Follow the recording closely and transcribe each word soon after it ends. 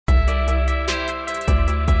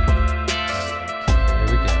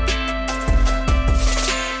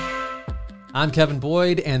I'm Kevin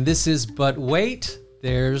Boyd, and this is But Wait,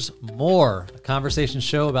 There's More, a conversation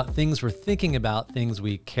show about things we're thinking about, things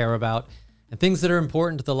we care about, and things that are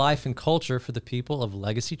important to the life and culture for the people of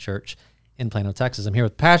Legacy Church in Plano, Texas. I'm here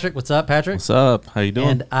with Patrick. What's up, Patrick? What's up? How you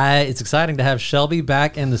doing? And it's exciting to have Shelby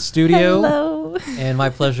back in the studio. Hello. And my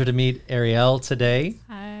pleasure to meet Ariel today.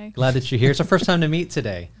 Hi. Glad that you're here. It's our first time to meet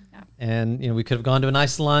today. And, we could have gone to a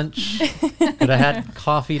nice lunch, could have had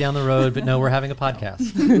coffee down the road, but no, we're having a podcast.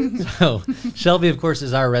 So Shelby, of course,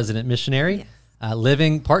 is our resident missionary,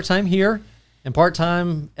 living part-time here and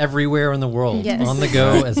part-time everywhere in the world, on the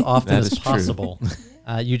go as often as possible.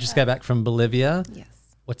 You just got back from Bolivia. Yes.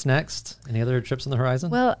 What's next? Any other trips on the horizon?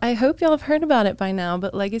 Well, I hope y'all have heard about it by now,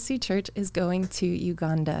 but Legacy Church is going to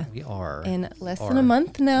Uganda. We are. In less than a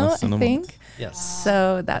month now, I think. Yes.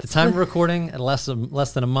 So that's the time of recording, at less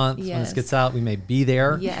than a month. When this gets out, we may be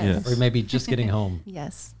there. Yes. Or we may be just getting home.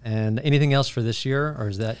 Yes. And anything else for this year, or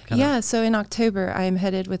is that kind of? Yeah, so in October, I am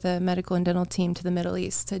headed with a medical and dental team to the Middle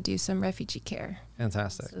East to do some refugee care.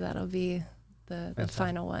 Fantastic. So that'll be the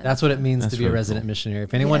final one. That's what it means to be a resident missionary.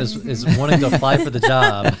 If anyone is wanting to apply for the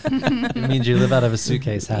job, it means you live out of a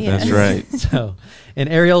suitcase. That's right. So, and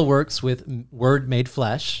Ariel works with Word Made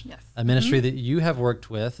Flesh, Yes. a ministry that you have worked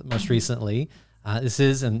with most recently. This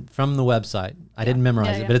is, and from the website, I didn't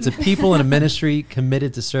memorize it, but it's a people and a ministry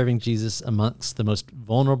committed to serving Jesus amongst the most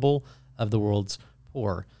vulnerable of the world's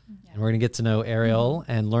poor. And we're going to get to know Ariel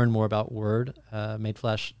and learn more about Word Made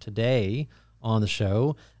Flesh today on the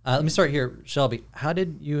show. Let me start here. Shelby, how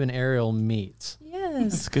did you and Ariel meet? Yes.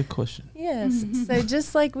 That's a good question. Yes. So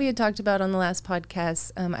just like we had talked about on the last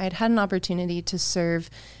podcast, I had an opportunity to serve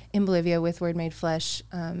in Bolivia with Word Made Flesh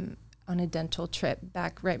on a dental trip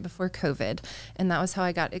back right before COVID. And that was how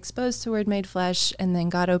I got exposed to Word Made Flesh, and then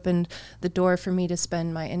God opened the door for me to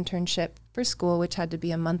spend my internship for school, which had to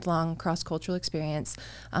be a month-long cross-cultural experience.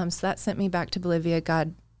 So that sent me back to Bolivia.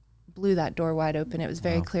 God blew that door wide open. It was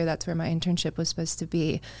very clear that's where my internship was supposed to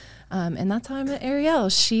be. And that's how I met Ariel.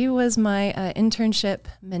 She was my internship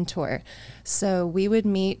mentor. So we would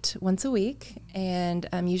meet once a week, and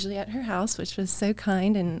usually at her house, which was so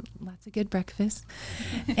kind, and lots of good breakfast.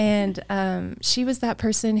 And she was that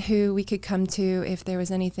person who we could come to if there was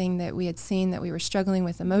anything that we had seen that we were struggling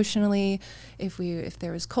with emotionally, if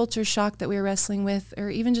there was culture shock that we were wrestling with, or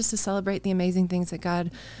even just to celebrate the amazing things that God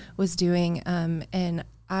was doing. And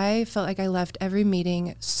I felt like I left every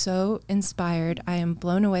meeting so inspired. I am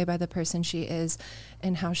blown away by the person she is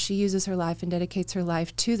and how she uses her life and dedicates her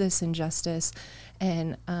life to this injustice.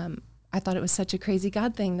 And I thought it was such a crazy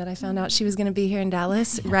God thing that I found out she was going to be here in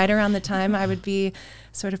Dallas right around the time I would be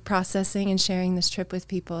sort of processing and sharing this trip with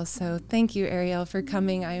people. So thank you, Ariel, for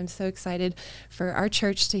coming. I am so excited for our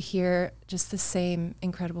church to hear just the same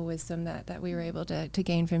incredible wisdom that we were able to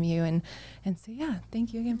gain from you. And so,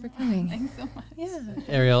 thank you again for coming. Thanks so much. Yeah.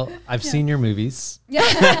 Ariel, I've seen your movies. Yeah.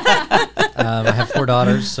 I have 4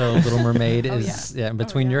 daughters, so Little Mermaid is in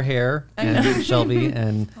between your hair and Shelby.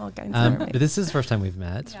 And All kinds of but this is the first time we've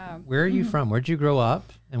met. Yeah. Where are you from? Where'd you grow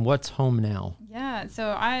up? And what's home now? Yeah,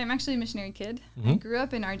 so I'm actually a missionary kid. I grew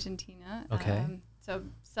up in Argentina. Okay. So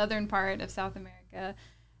southern part of South America.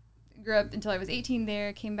 Grew up until I was 18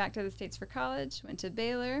 there, came back to the States for college, went to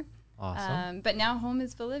Baylor. Awesome. But now home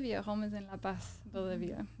is Bolivia. Home is in La Paz,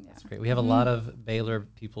 Bolivia. Yeah. That's great. We have a lot of Baylor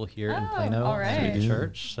people here in Plano all right. at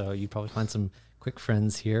church, so you probably find some quick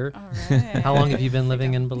friends here. All right. How long have you been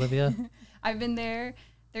living in Bolivia? I've been there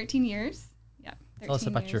 13 years. Yeah. Tell us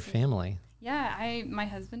about your family. Yeah, my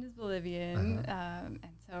husband is Bolivian, and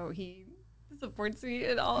so he supports me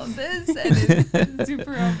in all of this and is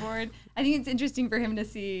super on board. I think it's interesting for him to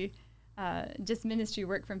see just ministry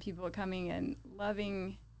work from people coming and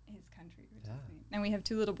loving his country. Which is neat. And we have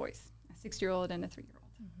 2 little boys, a 6-year-old and a 3-year-old.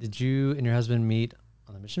 Did you and your husband meet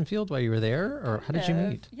on the mission field while you were there, or how did you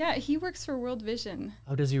meet? Yeah, he works for World Vision.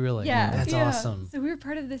 Oh, does he really? Yeah. That's awesome. So we were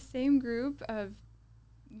part of the same group of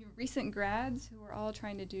recent grads who were all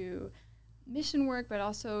trying to do mission work, but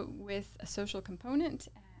also with a social component,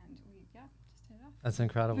 and we just hit it off. That's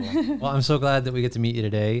incredible. Well, I'm so glad that we get to meet you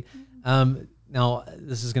today. Now,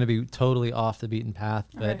 this is going to be totally off the beaten path,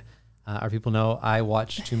 but our people know I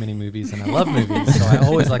watch too many movies, and I love movies, so I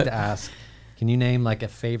always like to ask, can you name like a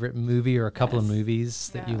favorite movie or a couple of movies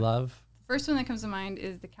that you love? The first one that comes to mind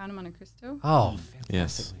is The Count of Monte Cristo. Oh,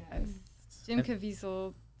 yes. Jim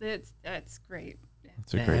Caviezel. That's great.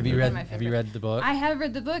 That's a great Have you read the book? I have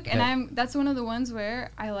read the book, and that's one of the ones where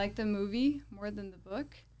I like the movie more than the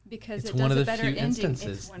book because it's it one does of a the better few ending.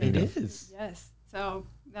 instances. It's one It of the is. Yes. So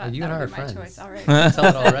You and I are my friends. choice already. Tell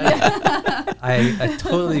it already. I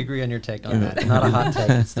totally agree on your take on that. Not a hot take.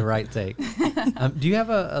 It's the right take. Do you have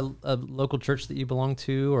a local church that you belong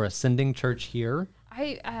to or a sending church here?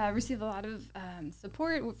 I receive a lot of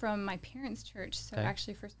support from my parents' church. So Okay.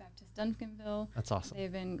 actually First Baptist Duncanville. That's awesome.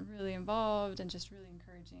 They've been really involved and just really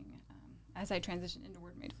encouraging as I transition into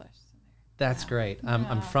Word Made Flesh. So That's great.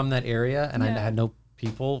 I'm from that area, and I had no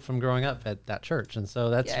people from growing up at that church. And so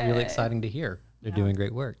that's really exciting to hear. They're doing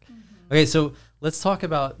great work. Okay, so let's talk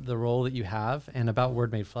about the role that you have and about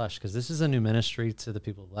Word Made Flesh, because this is a new ministry to the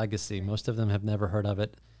people of Legacy. Most of them have never heard of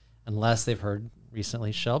it unless they've heard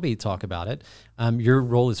recently Shelby talk about it. Your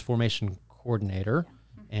role is formation coordinator,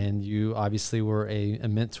 and you obviously were a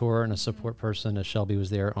mentor and a support person as Shelby was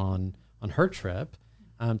there on her trip.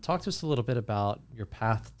 Talk to us a little bit about your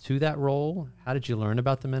path to that role. How did you learn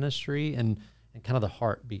about the ministry and kind of the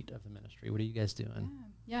heartbeat of the ministry? What are you guys doing?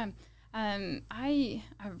 I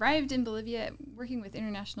arrived in Bolivia working with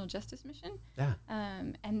International Justice Mission.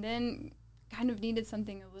 And then kind of needed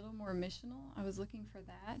something a little more missional. I was looking for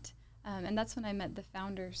that. And that's when I met the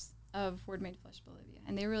founders of Word Made Flesh Bolivia.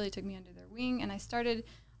 And they really took me under their wing. And I started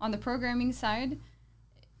on the programming side.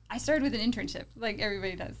 I started with an internship, like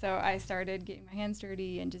everybody does. So I started getting my hands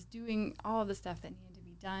dirty and just doing all of the stuff that needed to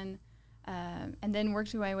be done. And then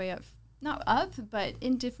worked my way up, not up, but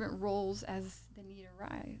in different roles as the need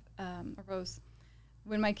arose.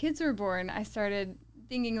 When my kids were born, I started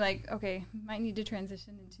thinking like, okay, might need to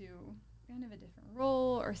transition into kind of a different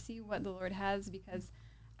role or see what the Lord has, because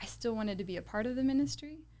I still wanted to be a part of the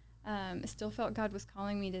ministry. I still felt God was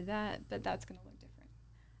calling me to that, but that's going to look different.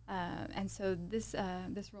 And so this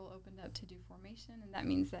role opened up to do formation, and that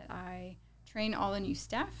means that I train all the new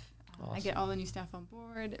staff. Awesome. I get all the new staff on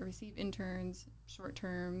board, receive interns,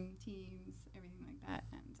 short-term teams, everything like that.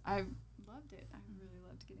 And I loved it. I really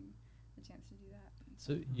loved getting the chance to do that.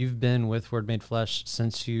 So you've been with Word Made Flesh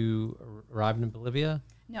since you arrived in Bolivia?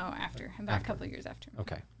 No, after. About a couple of years after.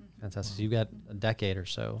 Okay. Fantastic. So you've got a decade or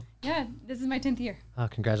so. Yeah, this is my 10th year. Oh,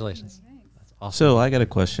 congratulations. Thanks. That's awesome. So I got a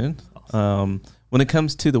question. When it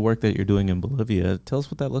comes to the work that you're doing in Bolivia, tell us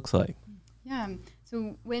what that looks like. Yeah.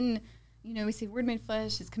 So when, we say Word Made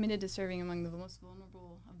Flesh is committed to serving among the most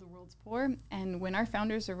vulnerable of the world's poor. And when our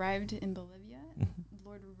founders arrived in Bolivia, the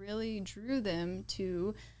Lord really drew them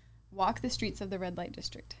to walk the streets of the red light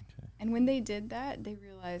district. Okay. And when they did that, they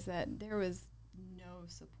realized that there was no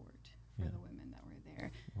support for the women that were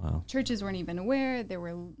there. Wow. Churches weren't even aware. There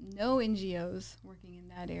were no NGOs working in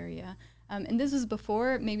that area. And this was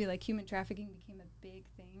before maybe like human trafficking became a big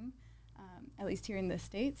thing, at least here in the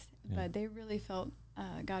States. Yeah. But they really felt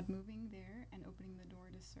God moving there and opening the door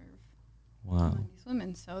to serve Wow. these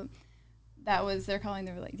women. So that was their calling.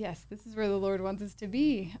 They were like, yes, this is where the Lord wants us to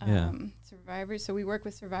be. Survivors. So we work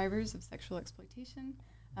with survivors of sexual exploitation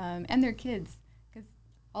and their kids, because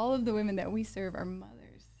all of the women that we serve are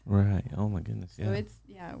mothers. Right. Oh my goodness. So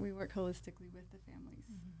we work holistically with the families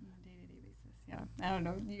on a day-to-day basis. Yeah. I don't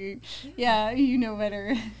know. You know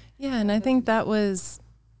better. Yeah, and I think that was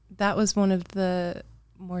one of the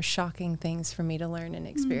more shocking things for me to learn and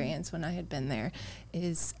experience when I had been there,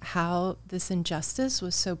 is how this injustice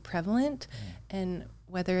was so prevalent, and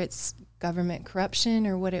whether it's government corruption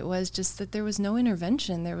or what it was, just that there was no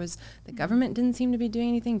intervention. The government didn't seem to be doing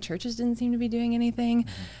anything, churches didn't seem to be doing anything,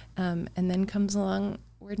 and then comes along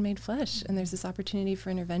Word Made Flesh, and there's this opportunity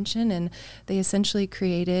for intervention, and they essentially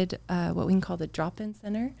created what we can call the drop-in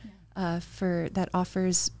center. For that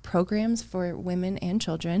offers programs for women and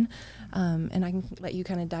children, and I can let you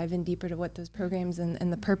kind of dive in deeper to what those programs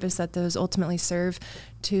and the purpose that those ultimately serve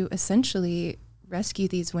to essentially rescue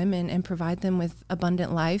these women and provide them with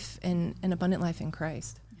abundant life and an abundant life in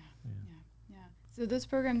Christ. Yeah. So those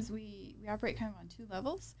programs, we operate kind of on two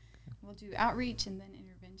levels. We'll do outreach and then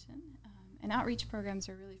intervention. And outreach programs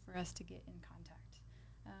are really for us to get in contact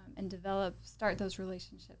and start those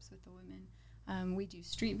relationships with the women. We do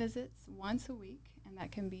street visits once a week, and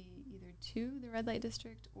that can be either to the red light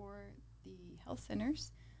district or the health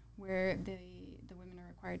centers, where the women are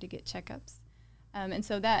required to get checkups. And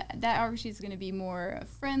so that outreach is going to be more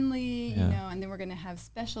friendly, and then we're going to have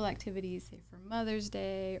special activities, say for Mother's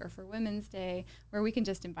Day or for Women's Day, where we can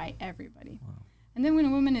just invite everybody. Wow. And then when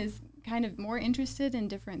a woman is kind of more interested in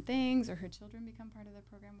different things, or her children become part of the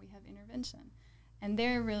program, we have intervention. And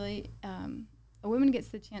they're really, a woman gets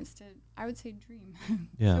the chance to, I would say, dream.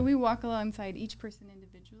 Yeah. So we walk alongside each person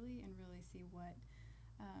individually and really see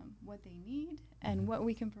what they need and what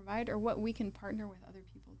we can provide, or what we can partner with other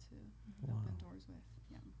people to open doors with.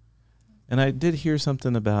 Yeah. And I did hear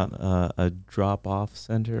something about a drop-off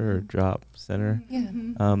center or drop center.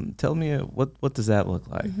 Yeah. Tell me, what does that look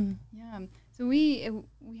like? Mm-hmm. Yeah. So we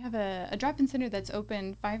we have a drop-in center that's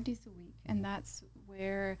open 5 days a week, and that's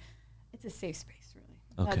where it's a safe space,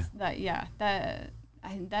 really. Okay.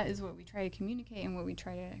 That is what we try to communicate and what we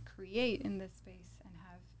try to create in this space, and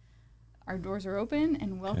have our doors are open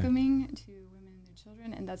and welcoming to women and their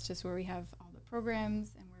children, and that's just where we have all the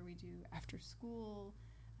programs and where we do after school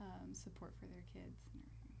support for their kids.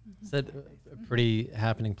 Is that a pretty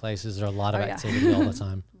happening place? Is there a lot of activity all the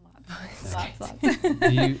time? Lots.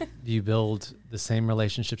 Do you build the same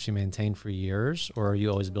relationships you maintain for years, or are you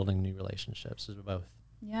always building new relationships? Is it both?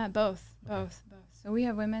 Yeah, both. So we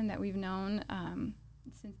have women that we've known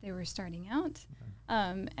since they were starting out,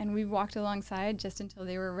 and we've walked alongside just until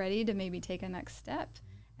they were ready to maybe take a next step.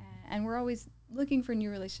 And we're always looking for new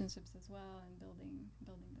relationships as well and building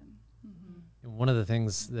them. And one of the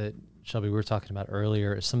things that, Shelby, we were talking about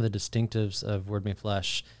earlier is some of the distinctives of Word Made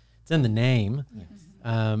Flesh. It's in the name,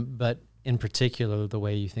 but in particular, the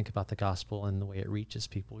way you think about the gospel and the way it reaches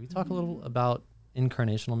people. You talk a little about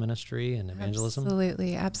incarnational ministry and evangelism?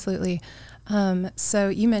 Absolutely. So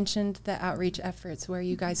you mentioned the outreach efforts where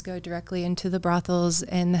you guys go directly into the brothels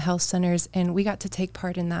and the health centers, and we got to take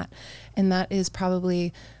part in that. And that is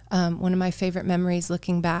probably one of my favorite memories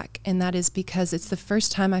looking back, and that is because it's the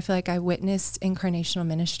first time I feel like I witnessed incarnational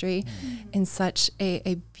ministry in such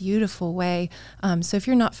a beautiful way. So if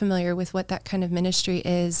you're not familiar with what that kind of ministry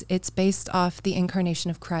is, it's based off the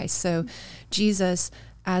incarnation of Christ. So Jesus,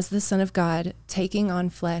 as the Son of God, taking on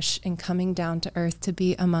flesh and coming down to earth to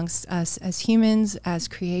be amongst us as humans, as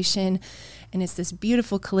creation. And it's this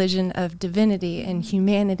beautiful collision of divinity and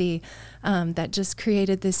humanity that just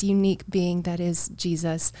created this unique being that is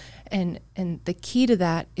Jesus. And the key to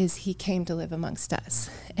that is he came to live amongst us.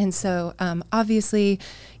 And so obviously,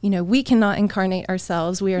 we cannot incarnate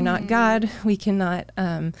ourselves. We are not God. We cannot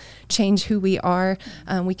change who we are.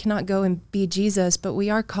 We cannot go and be Jesus, but we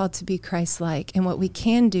are called to be Christ-like. And what we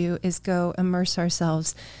can do is go immerse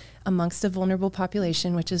ourselves amongst a vulnerable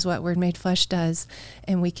population, which is what Word Made Flesh does,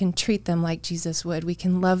 and we can treat them like Jesus would. We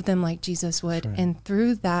can love them like Jesus would. Right. And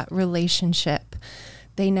through that relationship,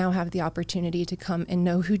 they now have the opportunity to come and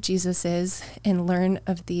know who Jesus is and learn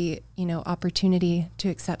of the, opportunity to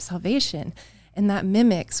accept salvation. And that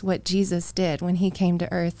mimics what Jesus did when he came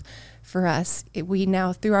to earth for us. We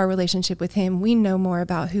now, through our relationship with him, we know more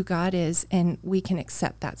about who God is, and we can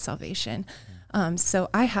accept that salvation. So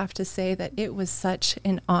I have to say that it was such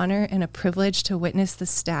an honor and a privilege to witness the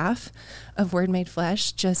staff of Word Made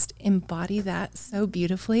Flesh just embody that so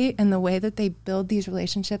beautifully, and the way that they build these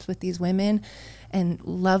relationships with these women and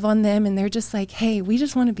love on them. And they're just like, hey, we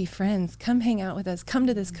just want to be friends. Come hang out with us. Come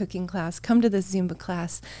to this cooking class. Come to this Zumba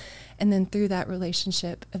class. And then through that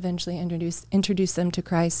relationship, eventually introduce them to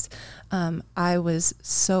Christ. I was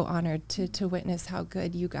so honored to witness how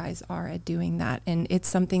good you guys are at doing that. And it's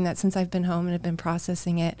something that since I've been home and have been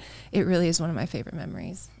processing it, it really is one of my favorite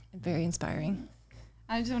memories. Very inspiring.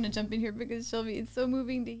 I just want to jump in here because, Shelby, it's so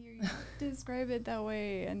moving to hear you describe it that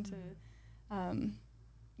way. And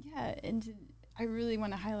I really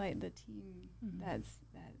want to highlight the team that's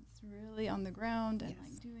really on the ground and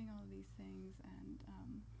doing all of these things. And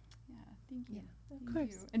thank you. Yeah, of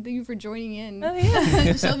course. And thank you for joining in. Oh,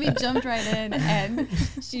 yeah. Shelby jumped right in and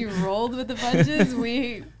she rolled with the punches.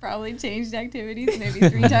 We probably changed activities maybe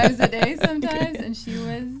 3 times a day sometimes, and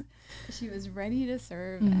she was ready to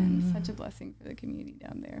serve, and such a blessing for the community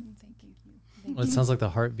down there. Thank you. Well, it sounds like the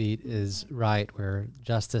heartbeat is right, where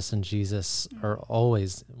justice and Jesus are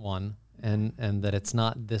always one, and that it's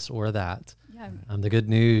not this or that. Yeah. The good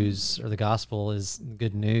news, or the gospel, is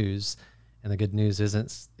good news. And the good news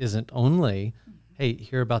isn't only, hey,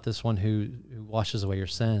 hear about this one who washes away your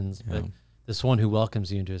sins, but this one who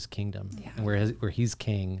welcomes you into his kingdom. Yeah. And where he's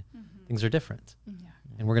king, things are different. Yeah.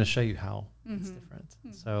 And we're going to show you how it's different.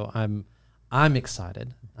 So I'm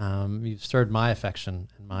excited. You've stirred my affection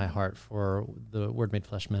and my heart for the Word Made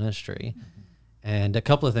Flesh ministry. And a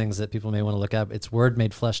couple of things that people may want to look up. It's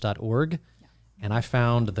wordmadeflesh.org. And I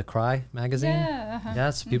found the Cry magazine.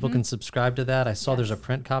 So people can subscribe to that. I saw there's a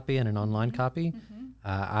print copy and an online copy.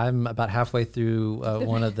 I'm about halfway through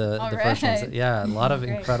one of the first ones. A lot of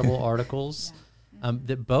incredible articles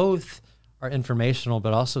that both are informational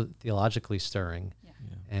but also theologically stirring.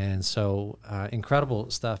 And so incredible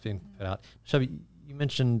stuff being put out. Shelby, you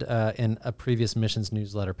mentioned in a previous missions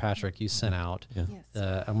newsletter, Patrick, you sent out,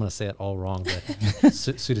 I'm going to say it all wrong, but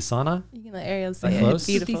Sudisana? You can let Ariel say it. Close?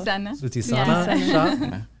 It's beautiful. Sudisana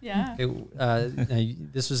shop? Yeah.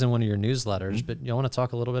 This was in one of your newsletters, but you want to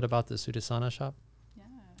talk a little bit about the Sudisana shop?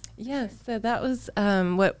 Yes, so that was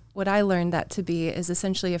what I learned that to be is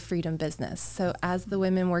essentially a freedom business. So as the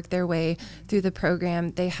women work their way through the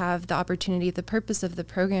program, they have the opportunity. The purpose of the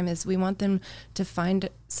program is we want them to find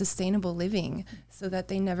sustainable living so that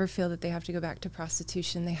they never feel that they have to go back to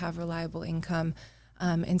prostitution. They have reliable income.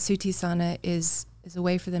 And Sutisana is a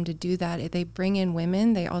way for them to do that. They bring in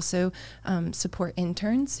women. They also support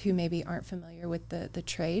interns who maybe aren't familiar with the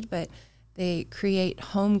trade, but they create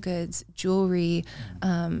home goods, jewelry,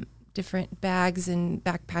 different bags and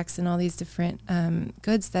backpacks and all these different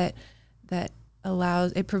goods that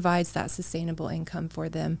provides that sustainable income for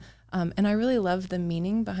them. And I really love the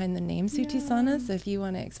meaning behind the name Sutisana. So if you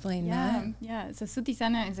want to explain that. Yeah, so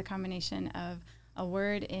Sutisana is a combination of a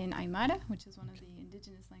word in Aymara, which is one of the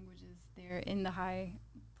indigenous languages there in the high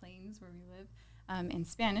plains where we live, in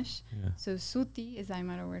Spanish. Yeah. So Suti is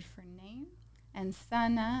Aymara word for name, and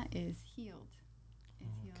Sana is healed.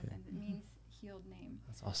 And it means healed name.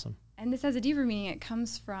 That's awesome. And this has a deeper meaning. It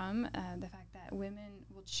comes from the fact that women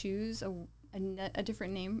will choose a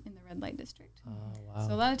different name in the red light district. Oh, wow.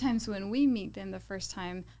 So a lot of times when we meet them the first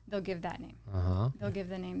time, they'll give that name. Uh-huh. They'll give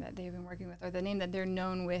the name that they've been working with or the name that they're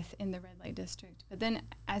known with in the red light district. But then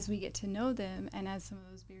as we get to know them and as some of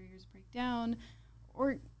those barriers break down,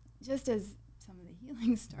 or just as some of the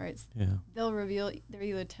healing starts, they'll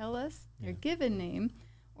either tell us their given name,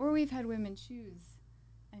 or we've had women choose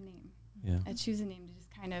a name. Choose a name to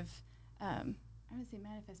just kind of, I don't want to say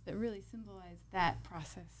manifest, but really symbolize that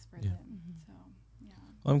process for them. So,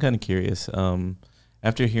 Well, I'm kind of curious.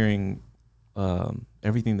 After hearing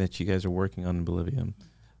everything that you guys are working on in Bolivia,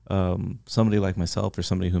 somebody like myself or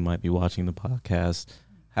somebody who might be watching the podcast,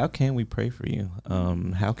 how can we pray for you?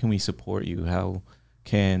 How can we support you?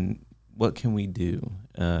 What can we do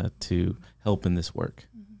to help in this work?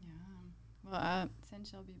 Well, send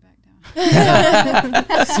Shelby back down.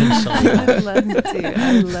 I'd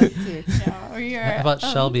love to. Yeah, How about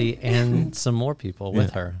Shelby and some more people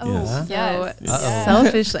with her? Yes.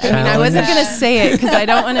 Selfishly. I mean, I wasn't going to say it because I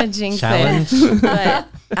don't want to jinx it, but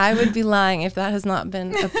I would be lying if that has not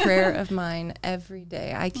been a prayer of mine every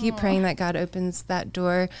day. I keep praying that God opens that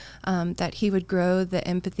door, that he would grow the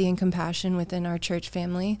empathy and compassion within our church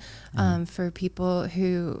family for people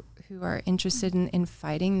who are interested in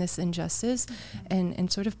fighting this injustice and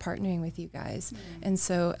sort of partnering with you guys. And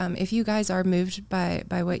so if you guys are moved by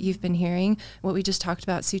what you've been hearing, what we just talked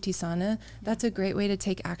about, Sutisana, that's a great way to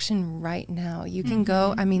take action right now. You can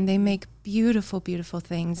go, I mean, they make beautiful, beautiful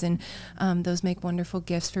things, and those make wonderful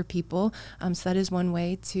gifts for people. So that is one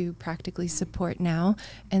way to practically support now.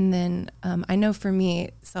 And then I know for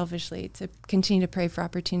me, selfishly, to continue to pray for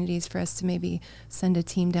opportunities for us to maybe send a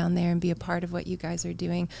team down there and be a part of what you guys are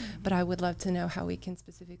doing. But I would love to know how we can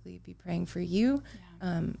specifically be praying for you,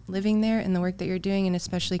 living there and the work that you're doing, and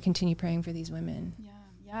especially continue praying for these women.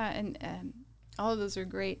 And all of those are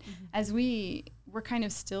great. As we're kind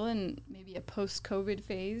of still in maybe a post-COVID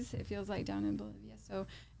phase, it feels like, down in Bolivia. So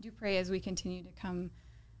do pray as we continue to come.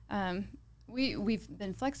 We've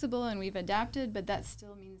been flexible and we've adapted, but that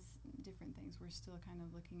still means different things. We're still kind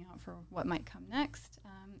of looking out for what might come next.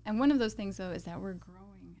 And one of those things, though, is that we're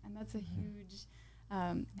growing, and that's a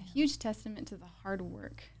huge testament to the hard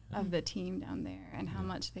work of the team down there and how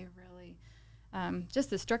much they've really, just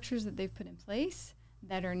the structures that they've put in place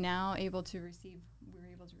that are now able to receive. We're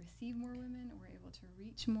able to receive more women. We're able to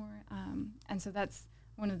reach more. And so that's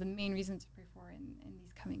one of the main reasons to pray for in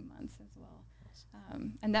these coming months as well.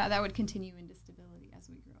 And that would continue into stability as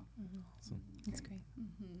we grow. Awesome. That's great.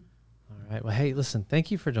 All right. Well, hey, listen,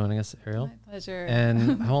 thank you for joining us, Ariel. My pleasure.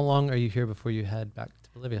 And how long are you here before you head back to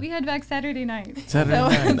Bolivia? We head back Saturday night.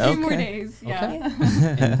 Saturday night. A few more days. Okay.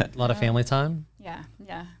 And a lot of family time? Yeah.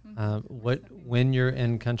 When you're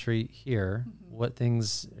in country here, what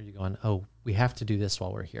things are you going, we have to do this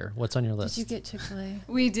while we're here? What's on your list? Did you get Chick-fil-A?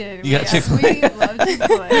 We did. You got Chick-fil-A? We love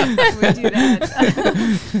Chick-fil-A. We do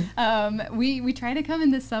that. We try to come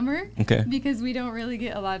in the summer because we don't really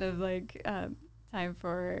get a lot of time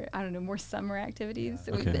for, more summer activities.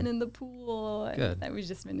 So we've been in the pool. And we've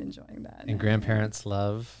just been enjoying that. And grandparents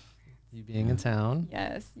love you being in town.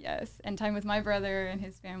 Yes. And time with my brother and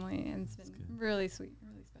his family. And it's been really sweet,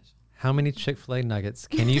 really special. How many Chick-fil-A nuggets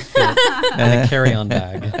can you fit in a carry-on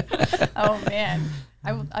bag? Oh, man.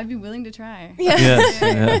 I'd be willing to try.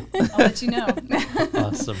 Yeah. I'll let you know.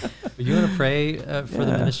 Awesome. Are you going to pray for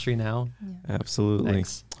the ministry now? Yeah. Absolutely.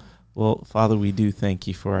 Thanks. Well, Father, we do thank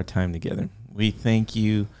you for our time together. We thank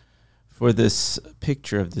you for this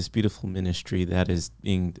picture of this beautiful ministry that is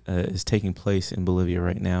taking place in Bolivia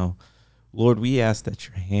right now. Lord, we ask that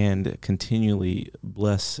your hand continually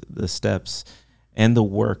bless the steps and the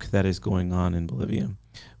work that is going on in Bolivia.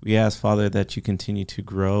 We ask, Father, that you continue to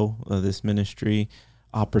grow this ministry,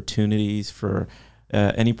 opportunities for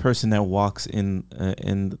any person that walks in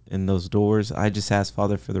those doors. I just ask,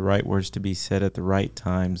 Father, for the right words to be said at the right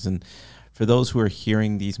times. And for those who are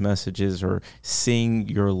hearing these messages or seeing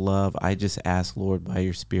your love, I just ask, Lord, by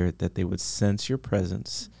your Spirit, that they would sense your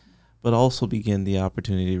presence, but also begin the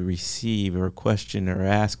opportunity to receive or question or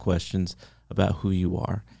ask questions about who you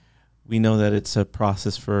are. We know that it's a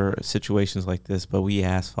process for situations like this, but we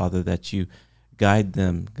ask, Father, that you guide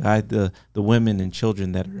them, guide the women and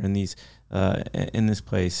children that are in these in this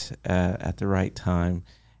place at the right time,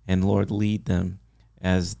 and Lord, lead them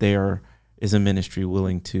as there is a ministry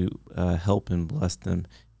willing to help and bless them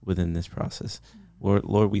within this process.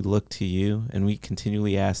 Lord, we look to you, and we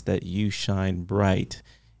continually ask that you shine bright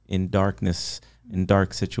in darkness, in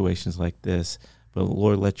dark situations like this. But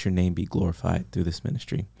Lord, let your name be glorified through this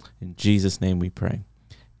ministry. In Jesus' name we pray.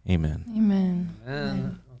 Amen. Amen.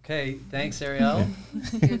 Amen. Okay, thanks, Ariel.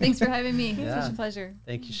 Thanks for having me. Yeah. It's such a pleasure.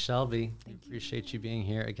 Thank you, Shelby. We appreciate you being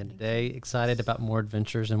here again today. Excited about more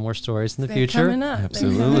adventures and more stories in the future. Coming up.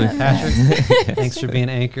 Absolutely. Patrick, thanks for being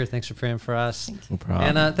anchor. Thanks for praying for us. No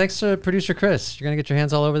problem. And thanks to producer Chris. You're going to get your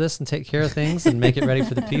hands all over this and take care of things and make it ready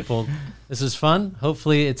for the people. This is fun.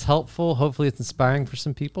 Hopefully it's helpful. Hopefully it's inspiring for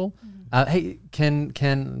some people. Hey, can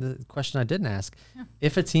the question I didn't ask,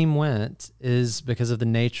 if a team went, is because of the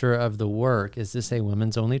nature of the work, is this a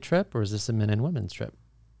women's only trip or is this a men and women's trip?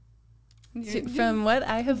 From what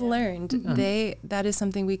I have learned, that is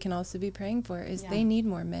something we can also be praying for, is they need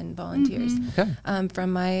more men volunteers. Okay.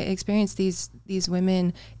 From my experience, these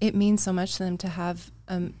women, it means so much to them to have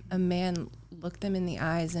a man look them in the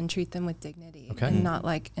eyes and treat them with dignity and not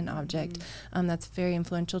like an object. That's very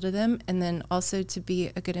influential to them. And then also to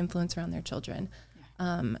be a good influence around their children.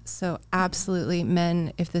 So absolutely,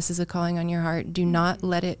 men, if this is a calling on your heart, do not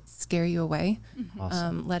let it scare you away.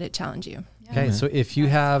 Awesome. Let it challenge you. Okay, so if you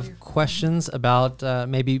have questions about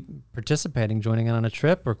maybe participating, joining in on a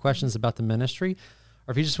trip, or questions about the ministry,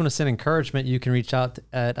 or if you just want to send encouragement, you can reach out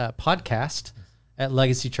at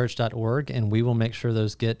podcast@legacychurch.org, and we will make sure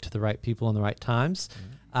those get to the right people in the right times.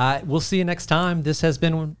 We'll see you next time. This has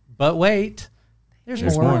been, but wait, there's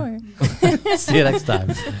more. See you next time.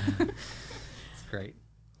 It's great.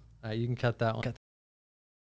 You can cut that one.